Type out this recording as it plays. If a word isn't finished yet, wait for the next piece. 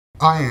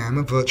I am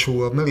a virtual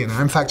world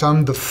millionaire. In fact,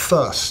 I'm the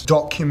first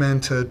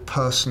documented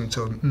person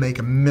to make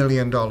 $1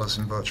 million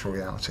in virtual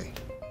reality.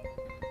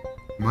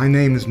 My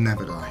name is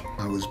Neverdie.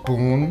 I was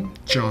born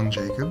John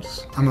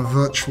Jacobs. I'm a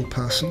virtual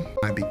person.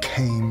 I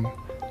became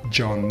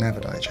John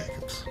Neverdie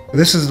Jacobs.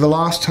 This is the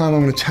last time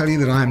I'm going to tell you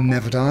that I am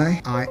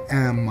Neverdie. I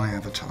am my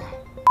avatar.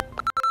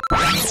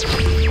 I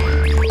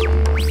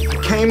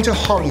came to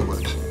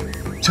Hollywood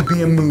to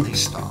be a movie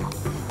star.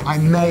 I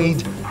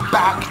made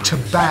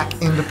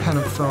back-to-back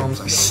independent films.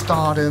 I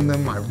starred in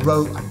them, I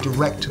wrote, I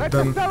directed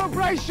them. Let the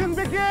celebration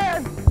begin!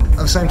 At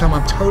the same time,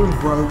 I'm totally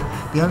broke.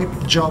 The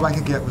only job I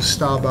could get was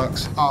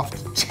Starbucks. After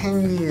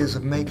 10 years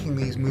of making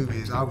these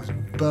movies, I was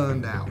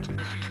burned out.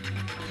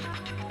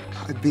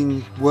 I'd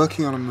been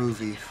working on a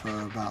movie for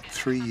about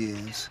 3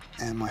 years,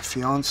 and my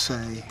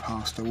fiancée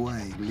passed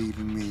away,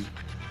 leaving me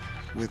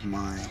with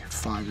my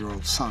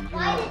 5-year-old son.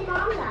 Why did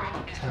Mom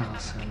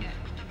die?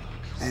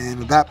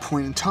 And at that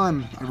point in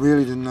time, I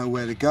really didn't know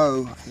where to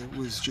go. It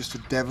was just a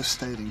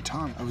devastating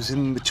time. I was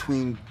in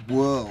between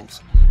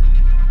worlds.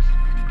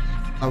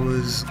 I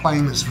was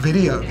playing this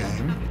video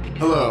game.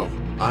 Hello,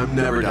 I'm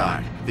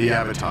Neverdie, the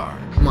Avatar.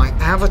 My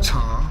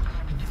avatar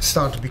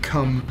started to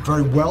become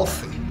very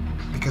wealthy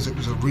because it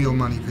was a real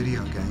money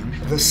video game.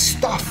 The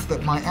stuff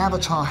that my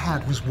avatar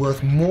had was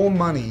worth more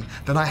money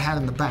than I had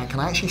in the bank,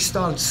 and I actually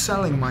started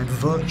selling my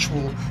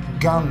virtual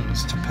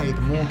guns to pay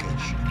the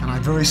mortgage. And I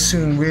very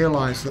soon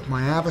realized that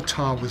my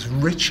avatar was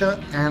richer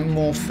and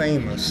more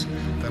famous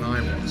than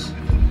I was.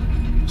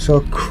 So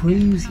a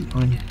crazy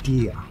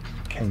idea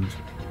came to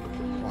me.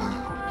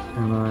 Wow.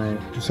 And I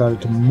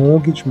decided to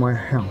mortgage my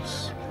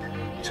house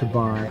to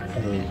buy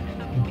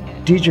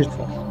a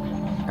digital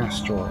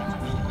asteroid.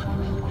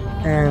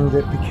 And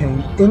it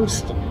became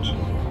instant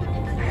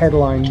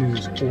headline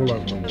news all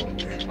over the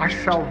world. I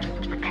sell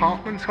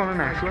apartments on an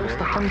asteroid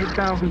for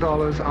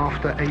 $100,000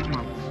 after 8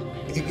 months.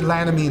 It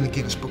landed me in the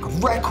Guinness Book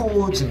of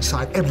Records,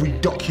 inside every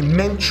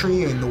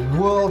documentary in the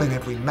world, in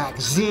every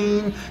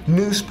magazine,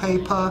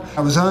 newspaper.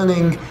 I was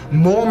earning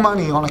more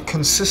money on a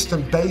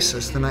consistent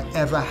basis than I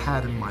ever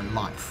had in my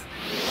life.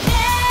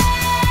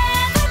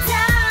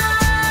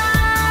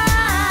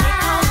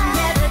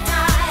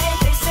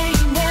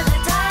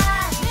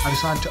 I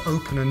decided to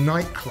open a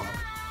nightclub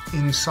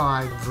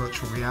inside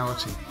virtual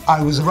reality.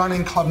 I was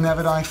running Club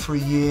Neverdie for a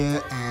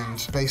year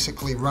and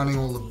basically running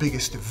all the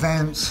biggest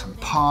events and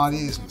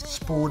parties and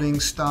sporting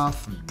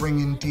stuff and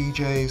bringing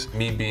DJs.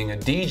 Me being a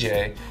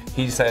DJ,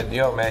 he said,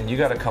 yo man, you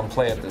gotta come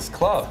play at this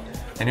club.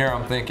 And here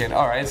I'm thinking,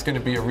 all right, it's gonna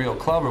be a real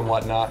club and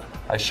whatnot.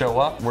 I show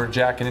up, we're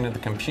jacking into the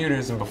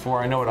computers, and before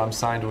I know it, I'm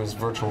signed to his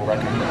virtual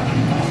record label.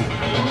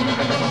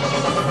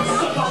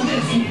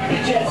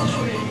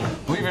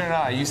 Believe it or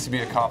not, I used to be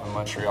a cop in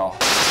Montreal.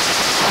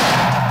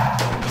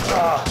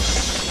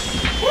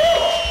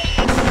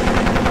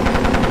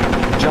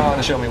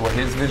 John showed me what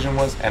his vision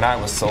was, and I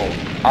was sold.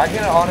 I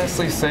can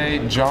honestly say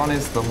John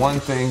is the one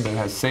thing that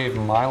has saved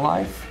my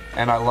life,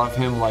 and I love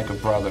him like a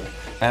brother.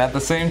 And at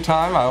the same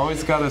time, I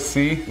always gotta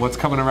see what's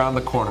coming around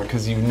the corner,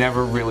 because you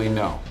never really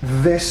know.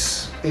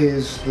 This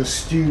is the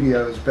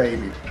studio's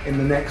baby. In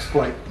the next,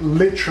 like,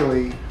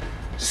 literally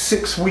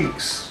 6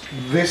 weeks,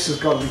 this has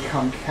got to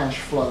become cash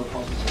flow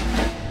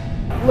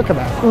positive. Look at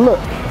that, look,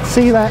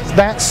 see that?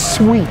 That's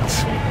sweet,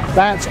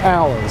 that's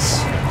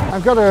ours.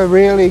 I've got a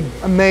really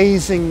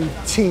amazing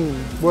team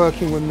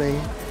working with me.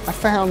 I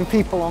found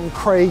people on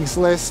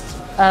Craigslist,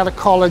 out of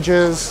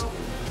colleges.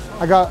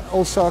 I got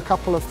also a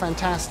couple of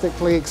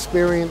fantastically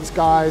experienced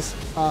guys,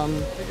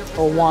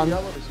 or one.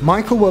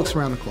 Michael works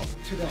around the clock.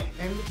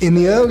 In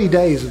the early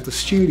days of the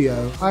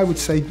studio, I would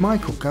say,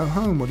 Michael, go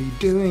home, what are you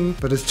doing?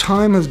 But as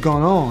time has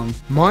gone on,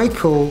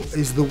 Michael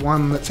is the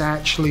one that's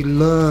actually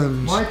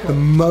learned the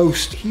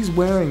most. He's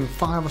wearing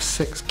 5 or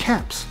 6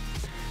 caps,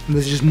 and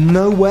there's just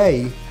no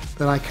way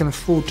that I can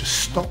afford to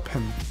stop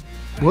him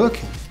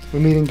working.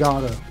 We're meeting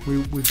Gardo.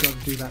 We've got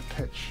to do that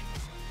pitch.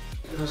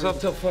 I was up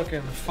till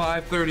fucking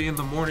 5:30 in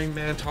the morning,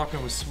 man,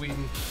 talking with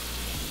Sweden.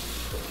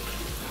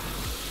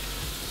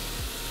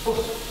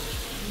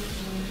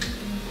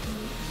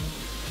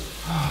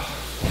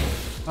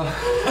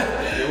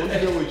 What's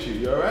good with you?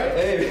 You alright?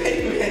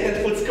 Hey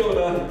man, what's going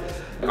on?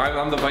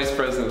 I'm the vice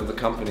president of the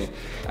company,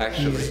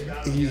 actually.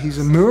 He's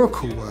a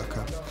miracle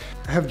worker.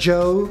 I have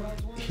Joe.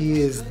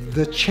 He is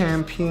the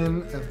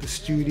champion of the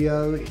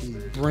studio. He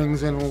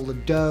brings in all the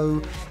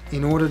dough.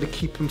 In order to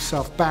keep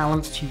himself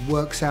balanced, he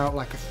works out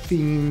like a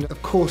fiend.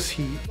 Of course,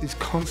 he is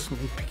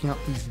constantly picking up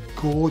these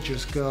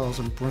gorgeous girls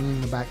and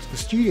bringing them back to the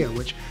studio,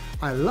 which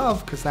I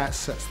love because that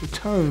sets the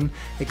tone,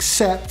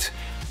 except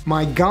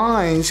my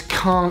guys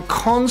can't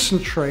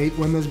concentrate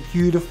when there's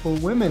beautiful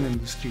women in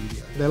the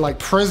studio. They're like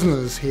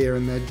prisoners here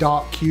in their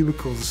dark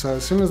cubicles, so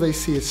as soon as they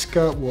see a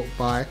skirt walk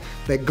by,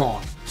 they're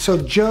gone. So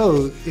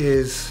Joe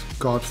is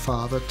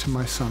godfather to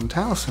my son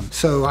Taliesin.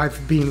 So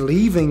I've been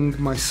leaving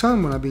my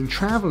son when I've been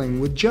traveling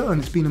with Joe,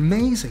 and it's been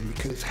amazing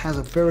because it has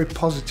a very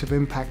positive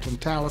impact on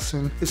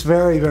Taliesin. It's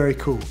very, very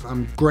cool.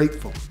 I'm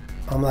grateful.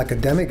 I'm like a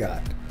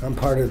demigod. I'm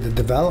part of the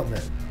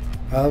development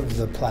of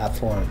the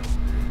platform.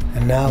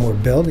 And now we're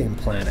building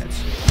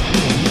planets.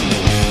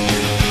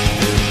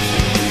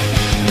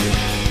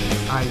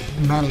 I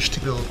managed to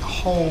build a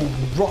whole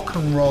rock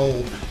and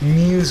roll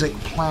music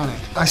planet.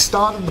 I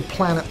started the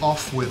planet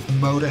off with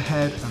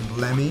Motorhead and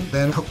Lemmy,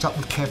 then hooked up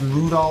with Kevin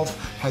Rudolph,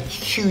 had a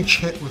huge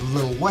hit with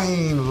Lil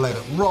Wayne, Let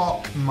It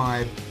Rock.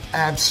 My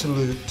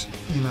absolute,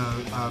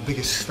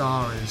 biggest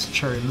star is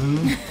Cherry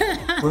Moon.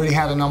 We already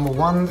had a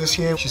 #1 this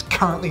year. She's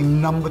currently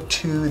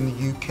 #2 in the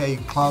UK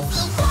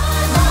clubs.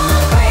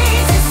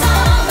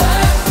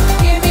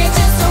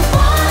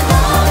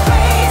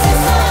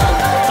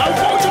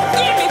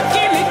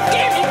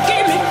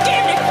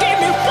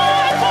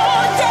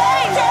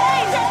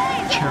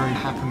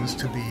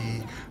 To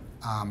be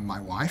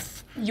my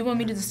wife. You want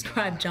me to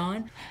describe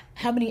John?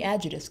 How many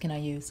adjectives can I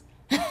use?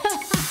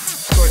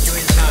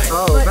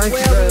 Oh, thank you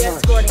very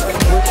much. Which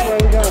way are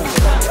we going?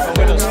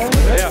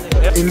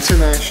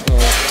 International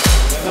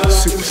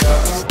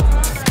superstars.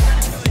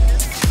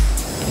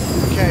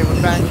 Okay,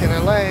 we're back in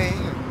LA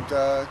and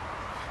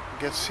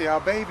get to see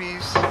our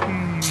babies.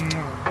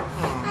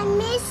 I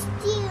missed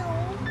you.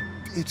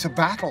 It's a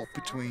battle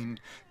between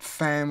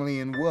family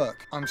and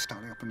work. I'm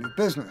starting up a new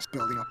business,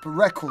 building up a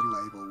record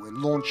label. We're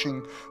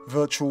launching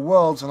virtual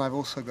worlds, and I've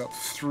also got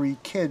 3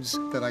 kids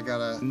that I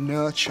gotta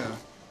nurture.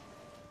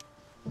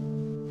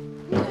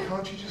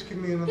 Can't you just give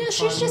me another 5 Yeah,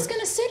 she's just minutes?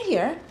 gonna sit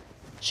here.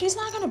 She's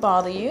not gonna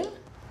bother you.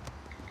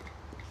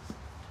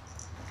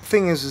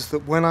 Thing is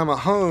that when I'm at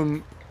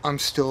home, I'm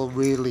still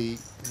really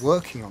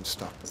working on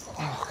stuff.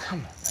 Oh, come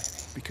on,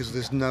 baby. Because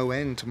there's no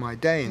end to my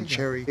day, and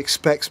Cherry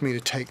expects me to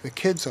take the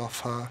kids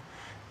off her.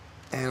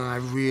 And I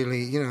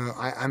really,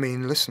 I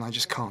mean, listen, I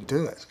just can't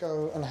do it. Let's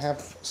go and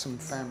have some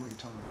family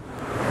time.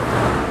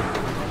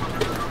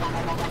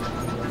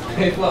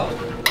 Hey, Flo.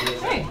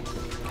 Hey.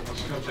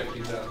 Just come check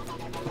these out.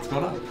 What's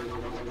going on?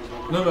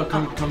 No,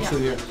 come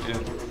sit here. Yeah.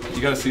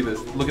 You gotta see this.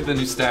 Look at the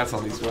new stats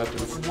on these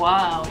weapons.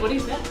 Wow. What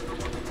is that?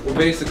 Well,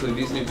 basically,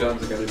 these new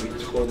guns are gonna be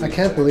totally... I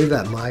can't believe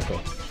that,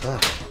 Michael.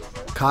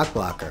 Cock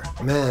blocker.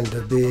 Man,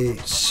 to be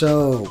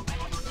so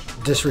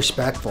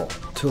disrespectful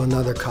to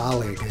another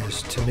colleague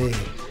is, to me,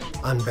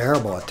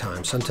 unbearable at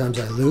times. Sometimes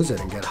I lose it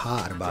and get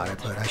hot about it,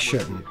 but I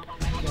shouldn't.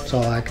 That's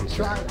all I can say.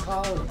 Try to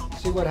call him,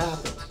 see what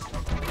happens.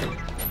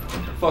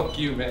 Fuck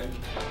you, man.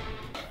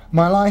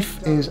 My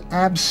life is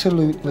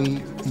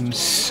absolutely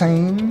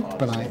insane,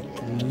 but I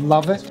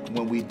love it.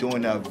 When we're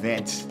doing the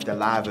events, the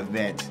live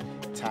events.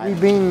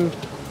 We've been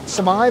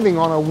surviving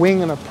on a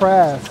wing and a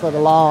prayer for the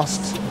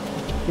last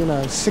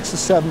 6 or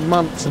 7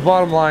 months. The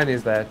bottom line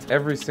is that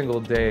every single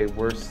day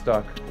we're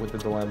stuck with the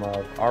dilemma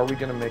of, are we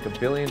gonna make $1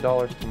 billion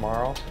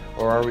tomorrow,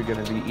 or are we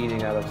gonna be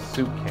eating out of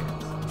soup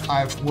cans?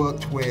 I've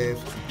worked with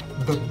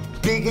the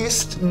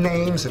biggest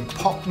names in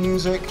pop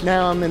music.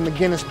 Now I'm in the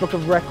Guinness Book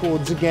of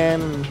Records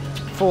again, and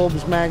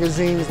Forbes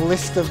magazine's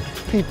list of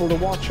people to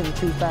watch in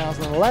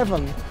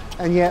 2011.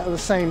 And yet at the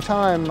same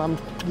time, I'm,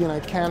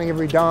 counting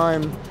every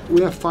dime.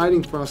 We are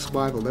fighting for our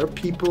survival. There are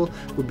people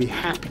who would be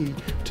happy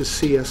to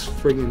see us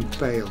friggin'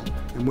 fail,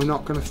 and we're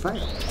not gonna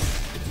fail.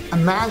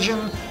 Imagine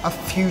a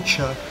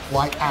future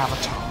like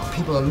Avatar.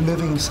 People are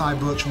living inside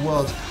virtual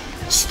worlds.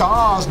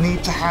 Stars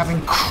need to have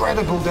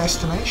incredible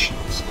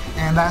destinations,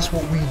 and that's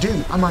what we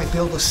do. I might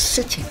build a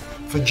city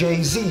for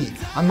Jay-Z.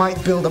 I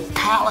might build a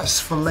palace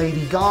for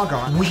Lady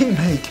Gaga. We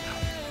make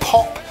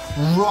pop,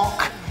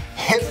 rock,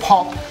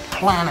 hip-hop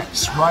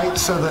planets, right?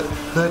 So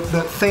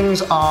that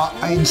things are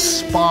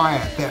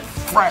inspired, they're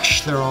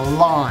fresh, they're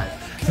alive.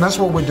 And that's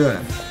what we're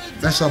doing.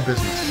 That's our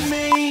business.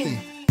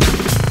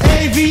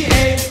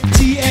 AVA.